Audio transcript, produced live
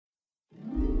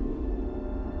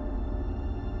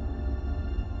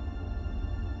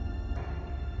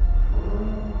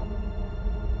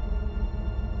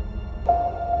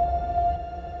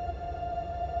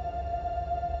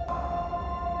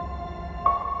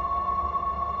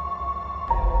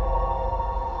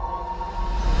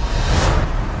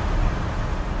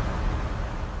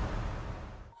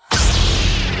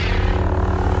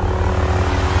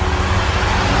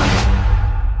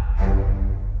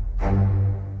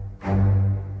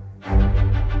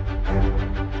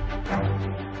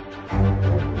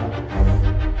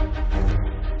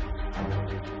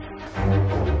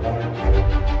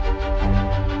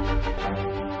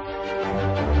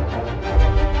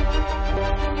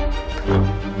Hey,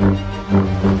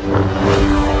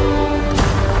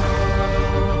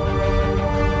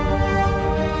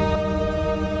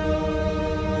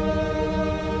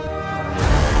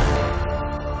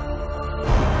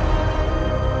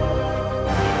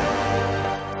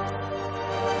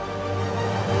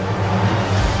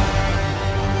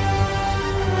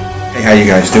 how you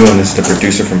guys doing? This is the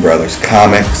producer from Brothers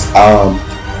Comics.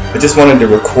 I just wanted to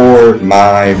record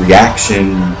my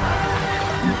reaction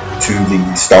to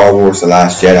the Star Wars The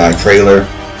Last Jedi trailer.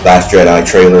 Last Jedi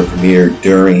trailer premiered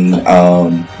during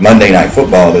Monday Night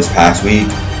Football this past week,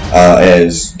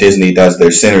 as Disney does their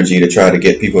synergy to try to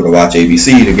get people to watch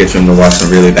ABC to get them to watch some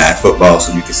really bad football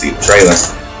so you can see the trailer.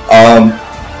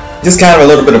 Just kind of a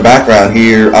little bit of background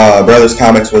here. Brothers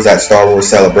Comics was at Star Wars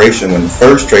Celebration when the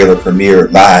first trailer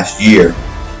premiered last year.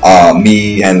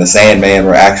 Me and the Sandman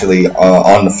were actually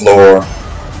on the floor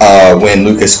when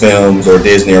Lucasfilms or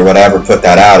Disney or whatever put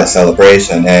that out at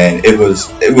Celebration, and it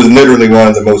was literally one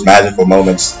of the most magical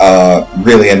moments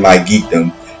really in my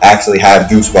geekdom. I actually have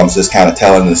goosebumps just kind of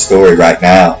telling the story right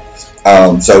now.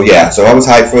 So I was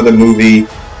hyped for the movie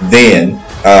then.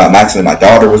 Actually, my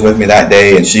daughter was with me that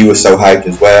day, and she was so hyped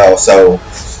as well. So,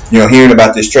 hearing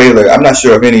about this trailer, I'm not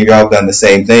sure if any of y'all have done the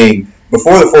same thing.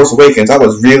 Before The Force Awakens, I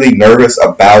was really nervous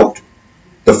about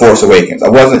The Force Awakens. I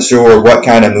wasn't sure what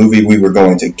kind of movie we were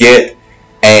going to get,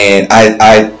 and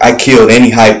I killed any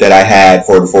hype that I had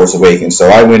for The Force Awakens. So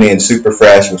I went in super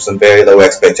fresh with some very low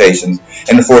expectations,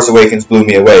 and The Force Awakens blew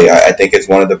me away. I think it's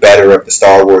one of the better of the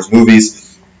Star Wars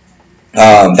movies.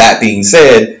 That being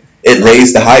said, it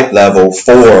raised the hype level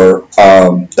for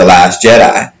The Last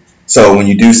Jedi. So when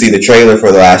you do see the trailer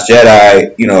for The Last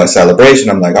Jedi, at Celebration,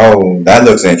 I'm like, oh, that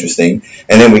looks interesting.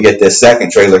 And then we get this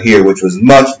second trailer here, which was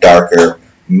much darker,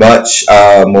 much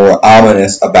more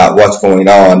ominous about what's going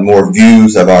on, more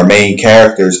views of our main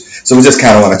characters. So we just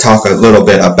kind of want to talk a little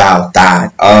bit about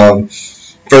that.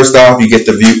 First off, you get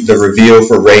the reveal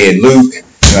for Rey and Luke.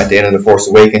 At the end of The Force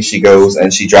Awakens, she goes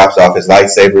and she drops off his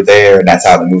lightsaber there, and that's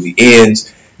how the movie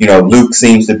ends. Luke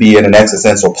seems to be in an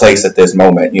existential place at this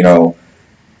moment,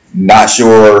 not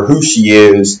sure who she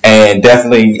is and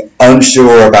definitely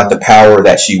unsure about the power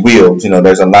that she wields.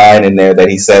 There's a line in there that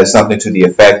he says something to the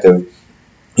effect of,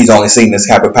 he's only seen this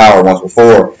type of power once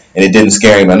before and it didn't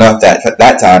scare him enough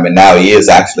that time, and now he is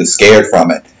actually scared from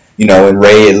it. And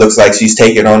Rey, it looks like she's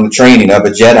taking on the training of a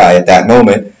Jedi at that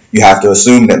moment. You have to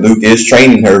assume that Luke is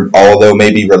training her, although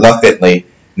maybe reluctantly,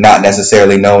 not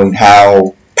necessarily knowing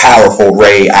how powerful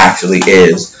Rey actually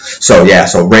is. So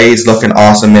Rey's looking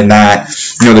awesome in that.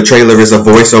 The trailer is a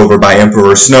voiceover by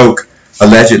Emperor Snoke,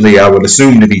 allegedly, I would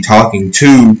assume, to be talking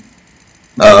to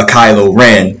Kylo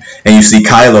Ren, and you see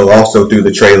Kylo also through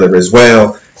the trailer as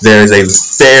well. There's a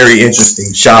very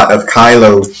interesting shot of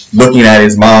Kylo looking at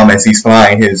his mom as he's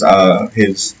flying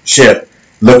his ship,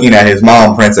 looking at his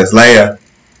mom, Princess Leia,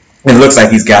 and it looks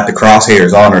like he's got the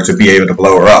crosshairs on her to be able to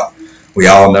blow her up. We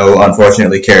all know,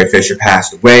 unfortunately, Carrie Fisher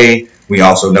passed away. We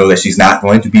also know that she's not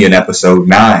going to be in Episode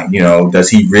 9. Does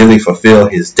he really fulfill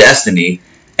his destiny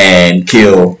and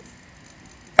kill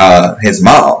his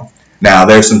mom? Now,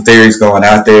 there's some theories going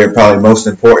out there, probably most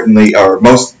importantly, or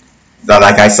most,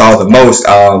 like I saw the most,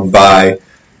 by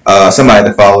somebody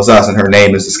that follows us, and her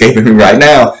name is escaping me right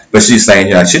now, but she's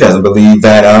saying, she doesn't believe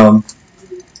that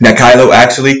that Kylo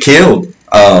actually killed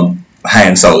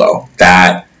Han Solo,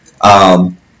 that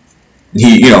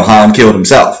Han killed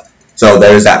himself. So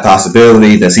there's that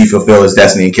possibility. Does he fulfill his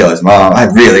destiny and kill his mom? I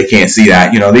really can't see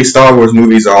that. These Star Wars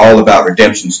movies are all about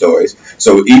redemption stories.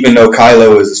 So even though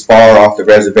Kylo is as far off the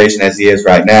reservation as he is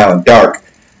right now and dark,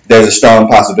 there's a strong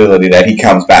possibility that he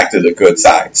comes back to the good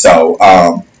side. So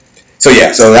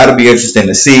that'll be interesting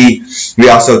to see. We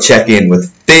also check in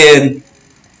with Finn.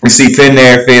 We see Finn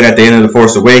there. Finn at the end of The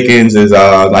Force Awakens is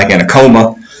like in a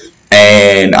coma.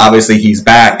 And obviously he's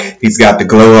back. He's got the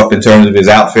glow up in terms of his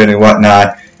outfit and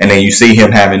whatnot. And then you see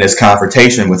him having this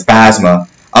confrontation with Phasma,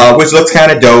 which looks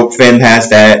kind of dope. Finn has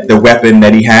the weapon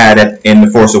that he had in The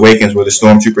Force Awakens where the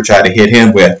Stormtrooper tried to hit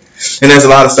him with. And there's a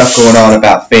lot of stuff going on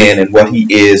about Finn and what he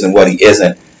is and what he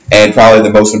isn't. And probably the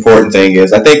most important thing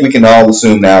is, I think we can all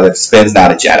assume now that Finn's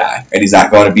not a Jedi. And he's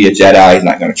not going to be a Jedi. He's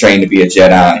not going to train to be a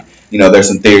Jedi. There's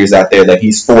some theories out there that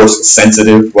he's Force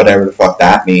sensitive, whatever the fuck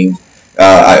that means.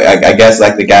 I guess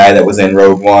like the guy that was in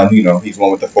Rogue One, he's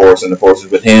one with the Force and the Force is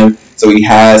with him. So he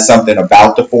has something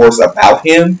about the Force about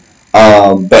him,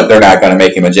 but they're not going to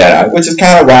make him a Jedi, which is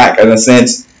kind of whack in the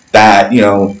sense that,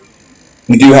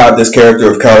 we do have this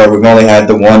character of color. We've only had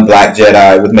the one black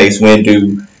Jedi with Mace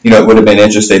Windu. It would have been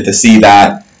interesting to see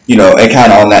that, and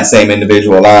kind of on that same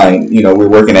individual line. We're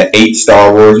working at 8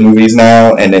 Star Wars movies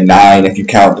now, and then 9 if you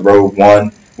count the Rogue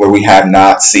One, where we have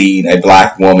not seen a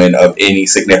black woman of any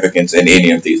significance in any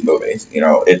of these movies.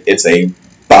 It's a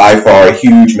by far a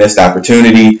huge missed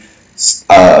opportunity.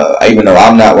 Even though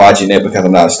I'm not watching it because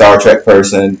I'm not a Star Trek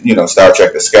person, Star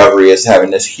Trek Discovery is having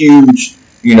this huge,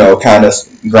 kind of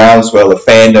groundswell of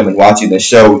fandom and watching the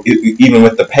show, even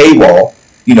with the paywall,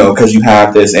 because you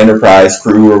have this Enterprise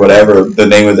crew or whatever the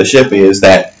name of the ship is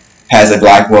that has a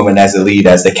black woman as a lead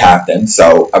as the captain.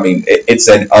 So, I mean, it's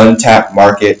an untapped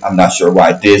market. I'm not sure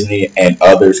why Disney and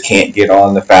others can't get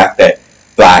on the fact that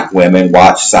black women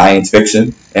watch science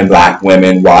fiction and black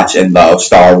women watch and love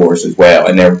Star Wars as well.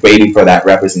 And they're waiting for that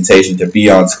representation to be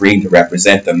on screen to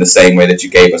represent them the same way that you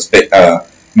gave us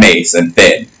Mace and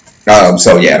Finn.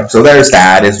 So there's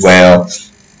that as well.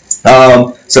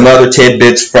 Some other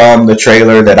tidbits from the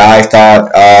trailer that I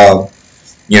thought,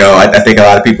 I think a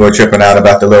lot of people are tripping out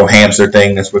about the little hamster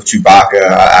thing that's with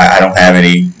Chewbacca. I don't have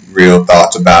any real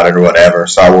thoughts about it or whatever.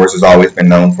 Star Wars has always been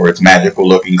known for its magical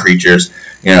looking creatures,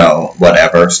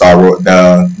 whatever. Star Wars,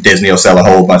 Disney will sell a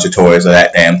whole bunch of toys of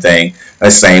that damn thing.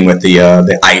 The same with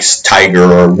the ice tiger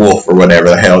or wolf or whatever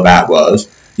the hell that was.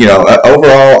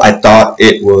 Overall, I thought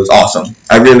it was awesome.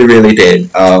 I really, really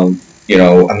did. I'm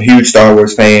a huge Star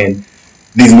Wars fan.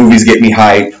 These movies get me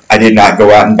hype. I did not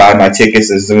go out and buy my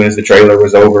tickets as soon as the trailer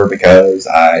was over because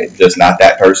I'm just not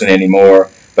that person anymore.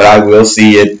 But I will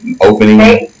see it opening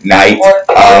night.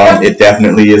 It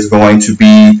definitely is going to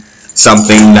be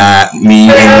something that me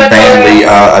and the family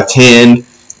attend,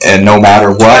 and no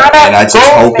matter what. And I'm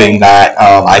just hoping that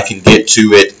I can get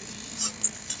to it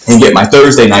and get my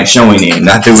Thursday night showing in,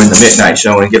 not doing the midnight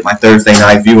showing, get my Thursday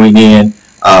night viewing in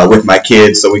with my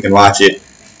kids so we can watch it,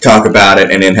 talk about it,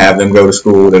 and then have them go to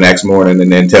school the next morning and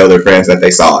then tell their friends that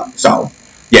they saw it. So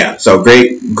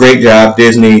great job,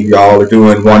 Disney. Y'all are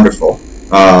doing wonderful.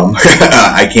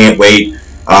 I can't wait.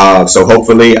 So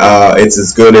hopefully it's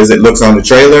as good as it looks on the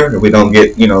trailer, and we don't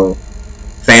get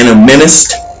Phantom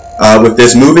Menaced with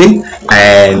this movie.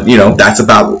 And that's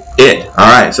about it.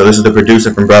 All right, so this is the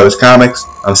producer from Brothers Comics.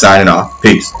 I'm signing off.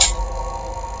 Peace.